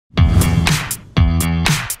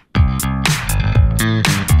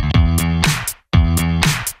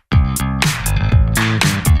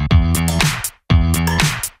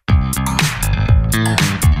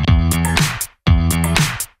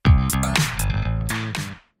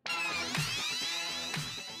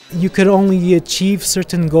you could only achieve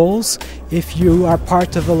certain goals if you are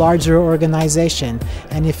part of a larger organization,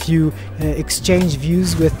 and if you exchange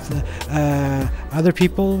views with other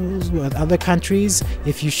people, with other countries,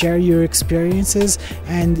 if you share your experiences,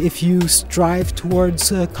 and if you strive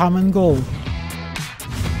towards a common goal.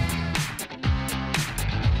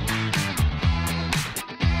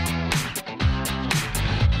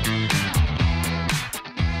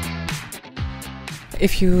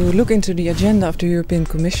 If you look into the agenda of the European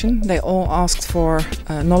Commission, they all asked for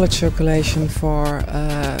knowledge circulation, for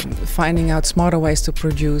finding out smarter ways to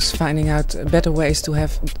produce, finding out better ways to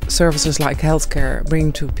have services like healthcare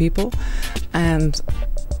bring to people. And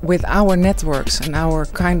with our networks and our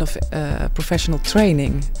kind of professional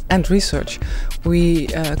training and research, we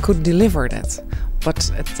could deliver that.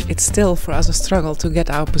 But it's still for us a struggle to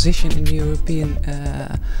get our position in the European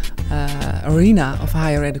arena of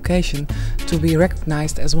higher education to be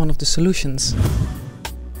recognized as one of the solutions.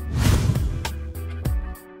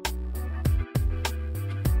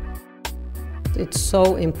 It's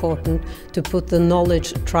so important to put the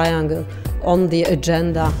knowledge triangle on the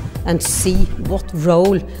agenda and see what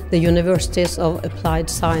role the universities of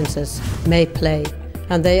applied sciences may play.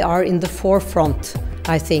 And they are in the forefront,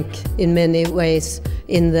 I think, in many ways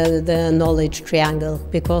in the knowledge triangle,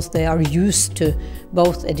 because they are used to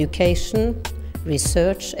both education,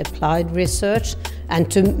 research, applied research, and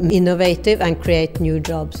to innovative and create new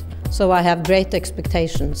jobs. So I have great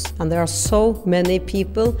expectations, and there are so many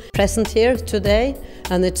people present here today,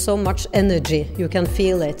 and it's so much energy, you can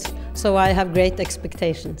feel it. So I have great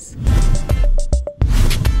expectations.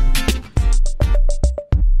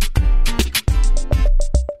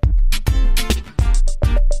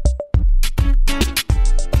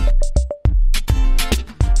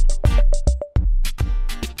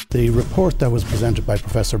 The report that was presented by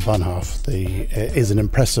Professor Bonhoff is an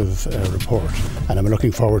impressive report, and I'm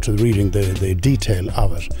looking forward to reading the detail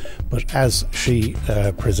of it. But as she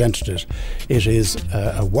presented it, it is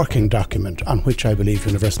a working document on which I believe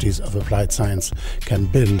universities of applied science can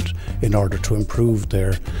build in order to improve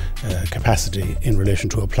their capacity in relation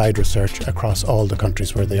to applied research across all the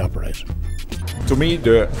countries where they operate. To me,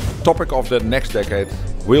 the topic of the next decade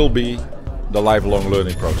will be the lifelong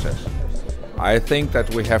learning process. I think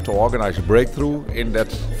that we have to organize a breakthrough in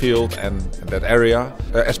that field and that area.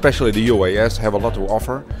 Especially the UAS have a lot to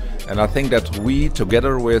offer, and I think that we,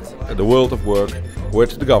 together with the world of work,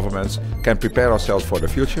 with the governments, can prepare ourselves for the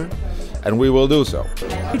future, and we will do so.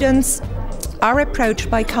 Students are approached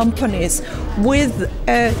by companies with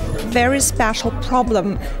a very special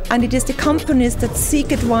problem, and it is the companies that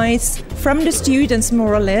seek advice from the students,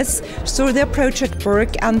 more or less, through their project work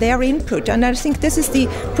and their input. And I think this is the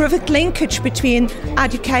perfect linkage between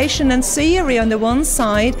education and theory on the one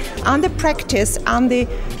side, and the practice and the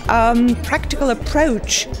practical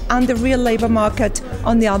approach and the real labour market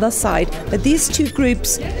on the other side. But these two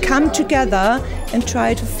groups come together and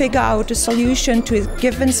try to figure out a solution to a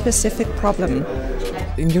given specific problem.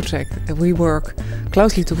 In Utrecht, we work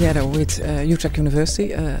closely together with Utrecht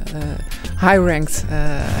University, a high-ranked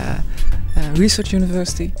research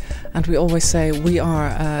university, and we always say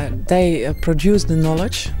they produce the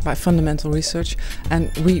knowledge by fundamental research,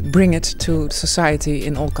 and we bring it to society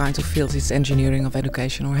in all kinds of fields. It's engineering, of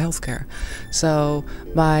education, or healthcare. So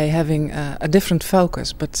by having a different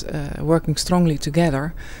focus but working strongly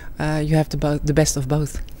together, you have the best of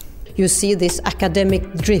both. You see this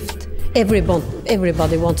academic drift.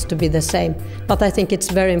 Everybody wants to be the same, but I think it's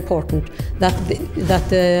very important that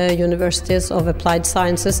the universities of applied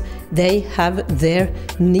sciences, they have their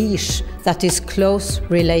niche that is close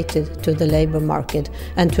related to the labor market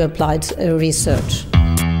and to applied research.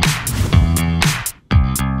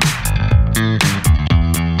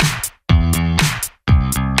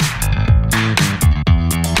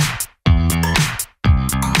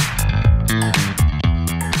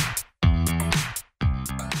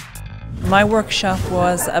 My workshop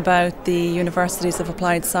was about the universities of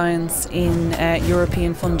applied science in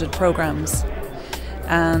European funded programmes.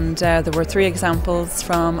 And there were 3 examples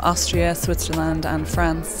from Austria, Switzerland and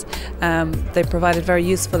France. They provided very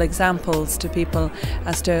useful examples to people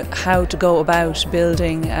as to how to go about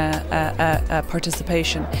building a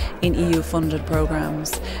participation in EU-funded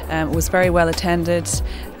programmes. It was very well attended,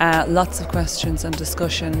 lots of questions and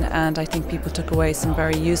discussion, and I think people took away some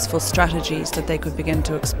very useful strategies that they could begin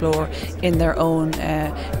to explore in their own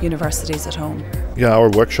universities at home. Yeah, our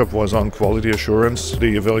workshop was on quality assurance.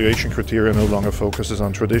 The evaluation criteria no longer focuses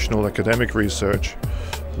on traditional academic research,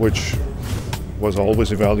 which was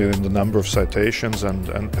always evaluating the number of citations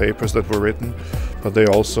and papers that were written, but they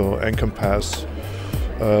also encompass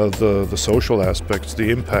the social aspects, the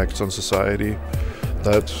impacts on society,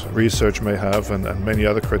 that research may have, and many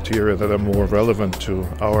other criteria that are more relevant to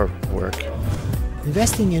our work.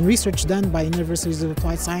 Investing in research done by universities of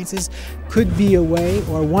applied sciences could be a way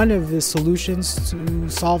or one of the solutions to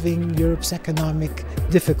solving Europe's economic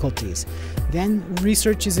difficulties. Then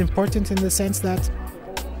research is important in the sense that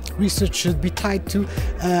research should be tied to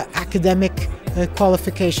academic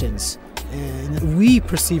qualifications. And we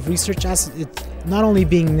perceive research as it not only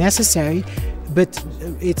being necessary, but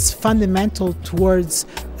it's fundamental towards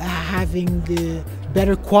having the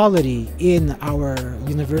better quality in our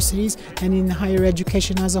universities and in higher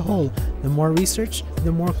education as a whole. The more research,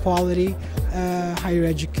 the more quality higher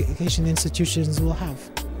education institutions will have.